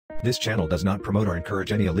This channel does not promote or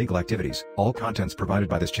encourage any illegal activities. All contents provided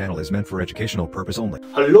by this channel is meant for educational purpose only.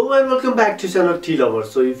 Hello and welcome back to channel Tea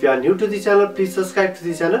Lovers. So if you are new to the channel, please subscribe to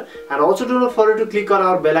the channel and also do not forget to click on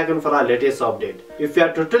our bell icon for our latest update. If you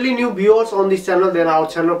are totally new viewers on this channel, then our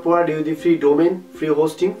channel provides you the free domain, free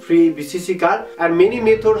hosting, free BCC card and many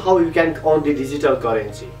methods how you can earn the digital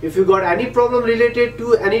currency. If you got any problem related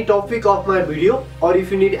to any topic of my video, or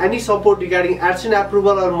if you need any support regarding AdSense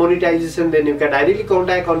approval or monetization, then you can directly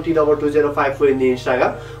contact on T2054 in the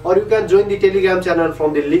Instagram, or you can join the Telegram channel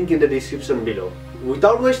from the link in the description below.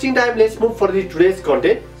 Without wasting time, let's move for the today's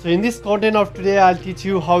content. So in this content of today, I'll teach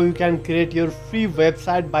you how you can create your free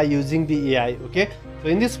website by using the AI. Okay, so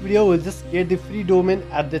in this video we'll just get the free domain,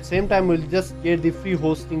 at the same time we'll just get the free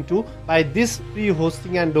hosting too. By this free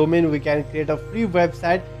hosting and domain, we can create a free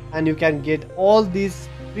website and you can get all these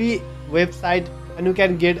free website and you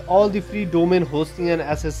can get all the free domain hosting and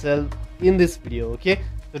SSL in this video. Okay,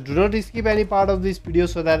 so do not skip any part of this video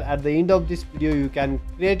so that at the end of this video you can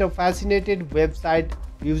create a fascinating website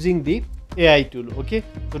using the AI tool. Okay,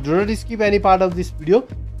 so do not skip any part of this video.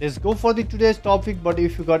 Let's go for the today's topic. But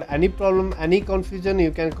if you got any problem, any confusion,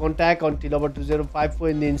 you can contact on T2054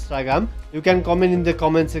 in the Instagram. You can comment in the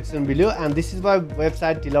comment section below, and this is my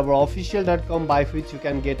website tloverofficial.com, by which you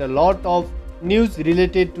can get a lot of news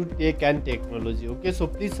related to tech and technology. Okay, so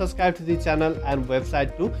please subscribe to the channel and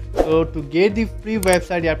website too. So to get the free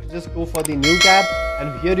website, you have to just go for the new tab,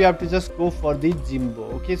 and here you have to just go for the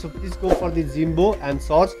Jimdo. Okay, so please go for the Jimdo and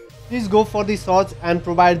search. Please go for the search and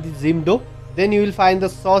provide the Jimdo. Then you will find the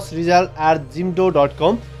search result at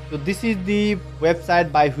jimdo.com. So this is the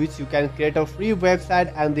website by which you can create a free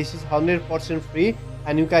website, and this is 100% free,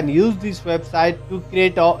 and you can use this website to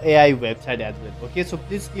create a AI website as well. Okay, so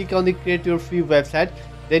please click on the create your free website,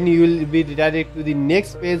 then you will be redirected to the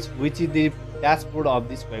next page, which is the dashboard of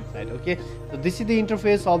this website. Okay, so this is the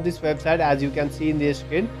interface of this website, as you can see in the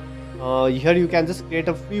screen. Here you can just create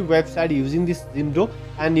a free website using this Jimdo,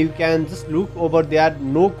 and you can just look over there.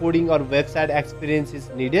 No coding or website experience is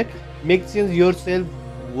needed. Make change yourself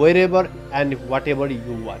wherever and whatever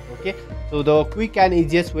you want. Okay, so the quick and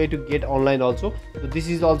easiest way to get online also, so this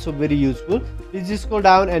is also very useful. Please just go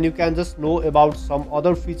down and you can just know about some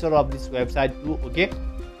other feature of this website too. Okay,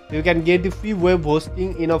 so you can get the free web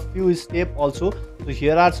hosting in a few steps also. So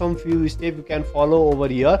here are some few steps you can follow over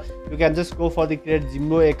here. You can just go for the create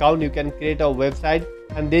Jimdo account. You can create a website,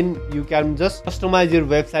 and then you can just customize your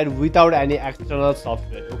website without any external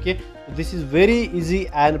software. Okay, so this is very easy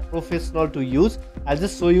and professional to use. I'll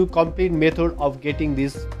just show you complete method of getting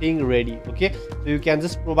this thing ready. Okay, so you can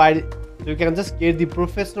just get the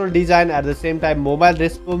professional design, at the same time mobile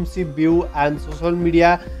responsive view and social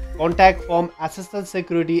media contact form, SSL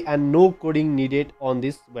security, and no coding needed on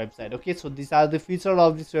this website. Okay, so these are the features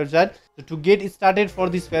of this website. So to get started for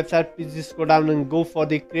this website, please just go down and go for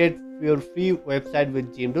the create your free website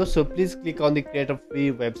with Jimdo. So please click on the create a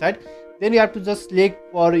free website. Then you have to just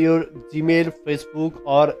select for your Gmail, Facebook,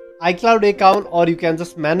 or iCloud account, or you can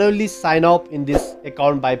just manually sign up in this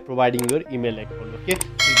account by providing your email account. Okay,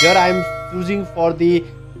 so here I am choosing for the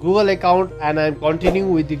Google account, and I am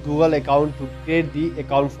continuing with the Google account to create the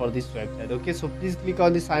account for this website. Okay, so please click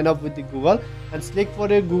on the sign up with the Google and select for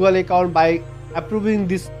your Google account. By approving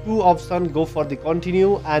these two options, go for the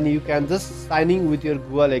continue, and you can just signing with your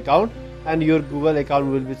Google account, and your Google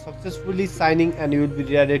account will be successfully signing, and you will be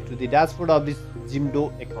redirected to the dashboard of this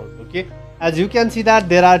Jimdo account. Okay, as you can see that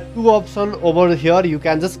there are two options over here. You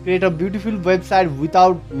can just create a beautiful website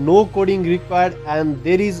without no coding required, and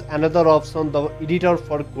there is another option, the editor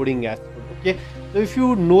for coding aspect. Okay, so if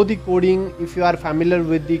you know the coding, if you are familiar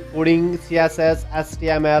with the coding, CSS,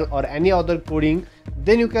 HTML, or any other coding,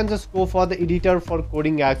 then you can just go for the editor for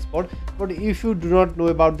coding export. But if you do not know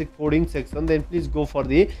about the coding section, then please go for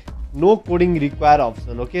the no coding require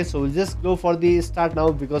option. Okay, so we'll just go for the start now,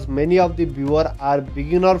 because many of the viewer are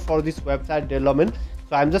beginner for this website development.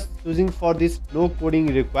 So I'm just choosing for this no coding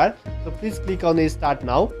required. So please click on the start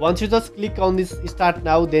now. Once you just click on this start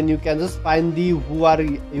now, then you can just find the who are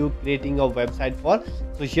you creating a website for.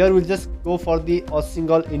 So here we'll just go for the a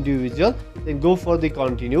single individual, then go for the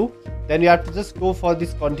continue. Then you have to just go for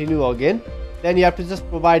this continue again. Then you have to just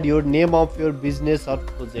provide your name of your business or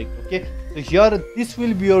project. Okay, so here this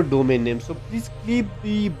will be your domain name, so please keep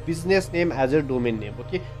the business name as your domain name.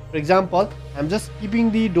 Okay, for example, I'm just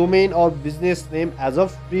keeping the domain or business name as a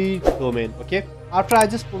free domain. Okay, after I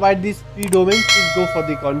just provide this free domain, please go for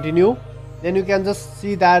the continue. Then you can just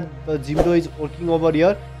see that the Jimdo is working over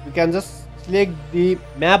here. You can just select the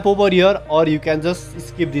map over here, or you can just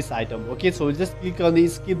skip this item. Okay, so just click on the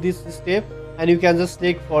skip this step, and you can just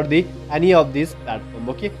select for the any of this platform.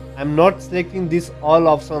 Okay, I'm not selecting this all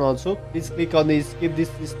option also. Please click on the skip this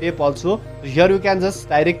step also. So here you can just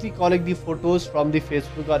directly collect the photos from the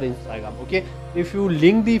Facebook or Instagram. Okay, if you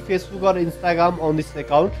link the Facebook or Instagram on this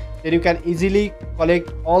account, then you can easily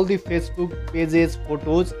collect all the Facebook pages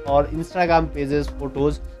photos or Instagram pages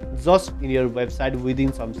photos just in your website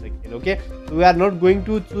within some second. Okay, so we are not going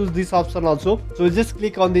to choose this option also, so just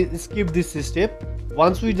click on the skip this step.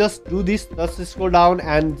 Once we just do this, just scroll down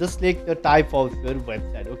and just select the type of your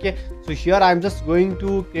website. Okay, so here I'm just going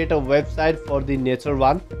to create a website for the nature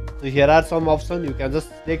one. So here are some options. You can just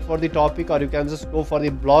select for the topic, or you can just go for the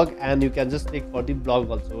blog, and you can just click for the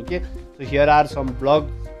blog also. Okay, so here are some blog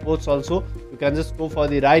posts also. You can just go for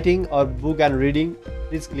the writing or book and reading.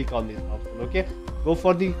 Please click on this option. Okay, go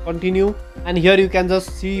for the continue, and here you can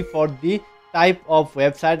just see for the type of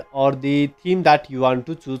website or the theme that you want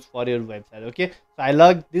to choose for your website. Okay, so I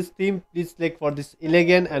like this theme. Please click for this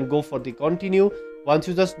elegant and go for the continue. Once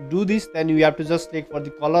you just do this, then you have to just click for the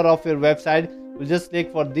color of your website. We'll just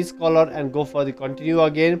click for this color and go for the continue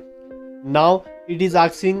again. Now it is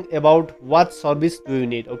asking about what service do you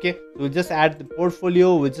need. Okay, so we'll just add the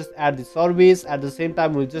portfolio, we'll just add the service. At the same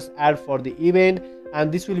time, we'll just add for the event,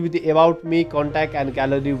 and this will be the about me, contact and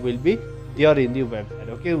gallery will be there in the website.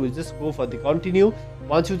 Okay, we'll just go for the continue.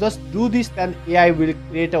 Once you just do this, then AI will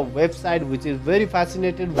create a website which is very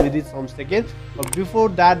fascinated within some seconds. But before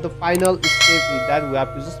that, the final step is that we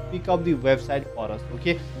have to just pick up the website for us.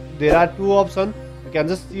 Okay, there are two options. You can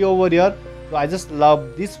just see over here. So I just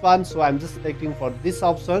love this one, so I'm just selecting for this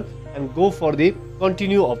option and go for the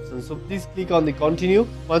continue option. So please click on the continue.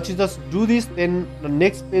 Once you just do this, then the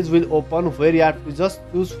next page will open where you have to just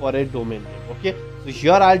choose for a domain name. Okay, so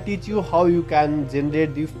here I'll teach you how you can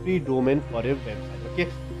generate the free domain for your website. Okay,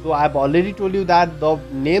 so I've already told you that the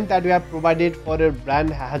name that we have provided for your brand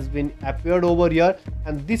has been appeared over here,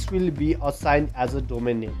 and this will be assigned as a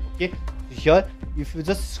domain name. Okay, so here if you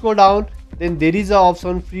just scroll down, then there is a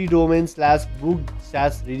option free domain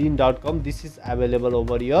 /book/reading.com. this is available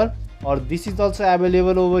over here, or this is also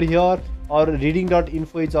available over here, or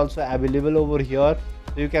reading.info is also available over here.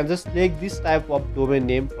 So you can just select this type of domain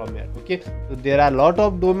name from here. Okay, so there are a lot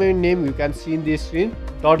of domain name you can see in this screen.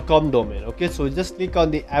 .com domain. Okay, so just click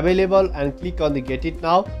on the available and click on the get it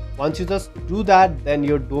now. Once you just do that, then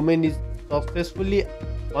your domain is successfully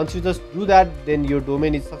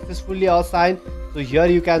assigned. So here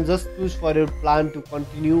you can just choose for your plan to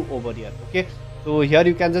continue over here. Okay, so here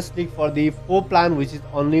you can just click for the 4 plan, which is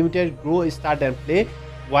unlimited, grow, start and play,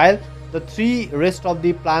 while the 3 rest of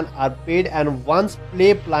the plan are paid, and once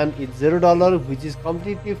play plan is $0, which is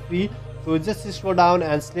completely free. So just scroll down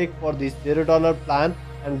and select for this $0 plan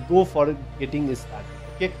and go for getting started.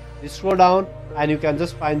 Okay, just scroll down and you can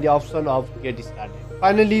just find the option of get started.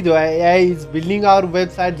 Finally, the AI is building our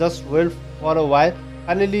website. Just wait for a while.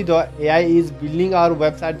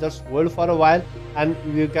 And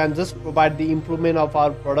you can just provide the improvement of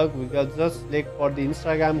our product. We can just select for the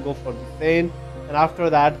Instagram, go for the send, and after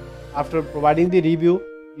that, after providing the review,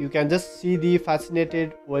 you can just see the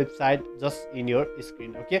fascinated website just in your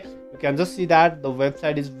screen. Okay, you can just see that the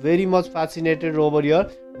website is very much fascinated over here.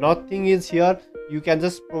 Nothing is here. You can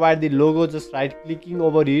just provide the logo, just right clicking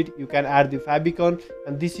over it. You can add the favicon,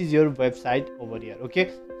 and this is your website over here.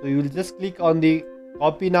 Okay, so you will just click on the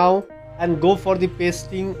copy now and go for the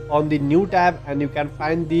pasting on the new tab, and you can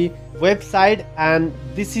find the website, and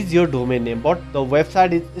this is your domain name, but the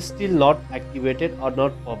website is still not activated or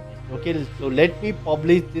not published. Okay, so let me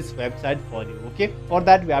publish this website for you. Okay, for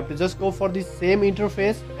that we have to just go for the same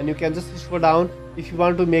interface, and you can just scroll down. If you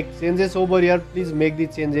want to make changes over here, please make the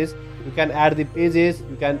changes. You can add the pages,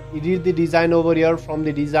 you can edit the design over here from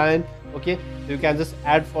the design. Okay, so you can just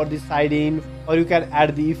add for the siding, or you can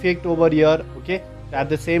add the effect over here. Okay, at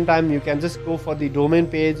the same time, you can just go for the domain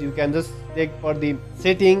page. You can just select for the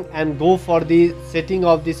setting and go for the setting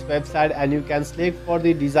of this website, and you can select for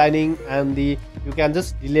the designing, and you can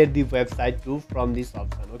just delete the website too from this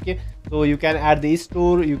option. Okay, so you can add the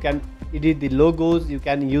store, you can edit the logos, you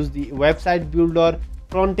can use the website builder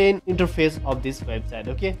front-end interface of this website.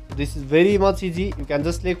 Okay, so this is very much easy. You can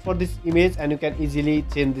just select for this image, and you can easily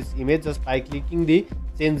change this image just by clicking the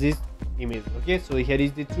change this image. Okay, so here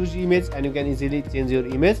is the choose image, and you can easily change your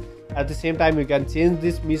image. At the same time, you can change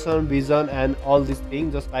this mission, vision and all these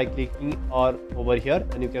things just by clicking or over here,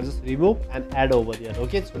 and you can just remove and add over here.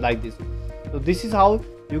 Okay, so like this. So this is how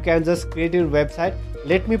you can just create your website.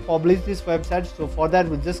 Let me publish this website. So for that,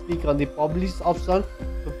 we'll just click on the publish option.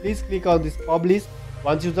 So please click on this publish.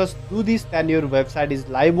 Once you just do this, then your website is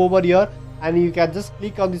live over here, and you can just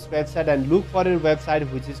click on this website and look for your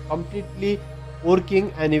website which is completely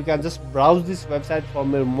working, and you can just browse this website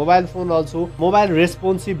from your mobile phone also, mobile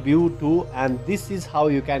responsive view too. And this is how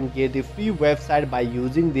you can get a free website by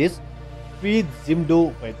using this free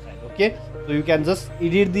Zimdo website. Okay, so you can just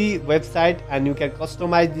edit the website and you can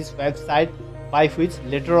customize this website, by which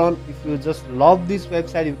later on if you just love this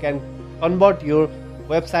website you can convert your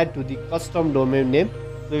website to the custom domain name.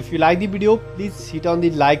 So if you like the video, please hit on the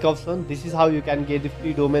like option. This is how you can get the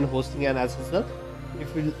free domain hosting and SSL.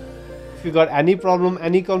 If you got any problem,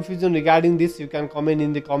 any confusion regarding this, you can comment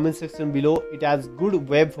in the comment section below. It has good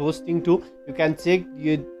web hosting too. You can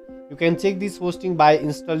check this hosting by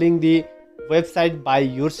installing the website by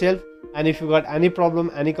yourself. And if you got any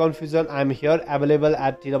problem, any confusion, I'm here available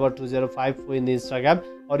at t2054 in the Instagram,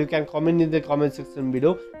 or you can comment in the comment section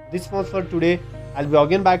below. This much for today. I'll be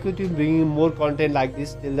again back with you bringing more content like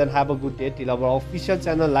this. Till then, have a good day. Till our official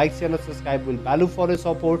channel, like, share and subscribe will value for your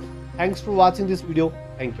support. Thanks for watching this video.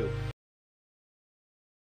 Thank you.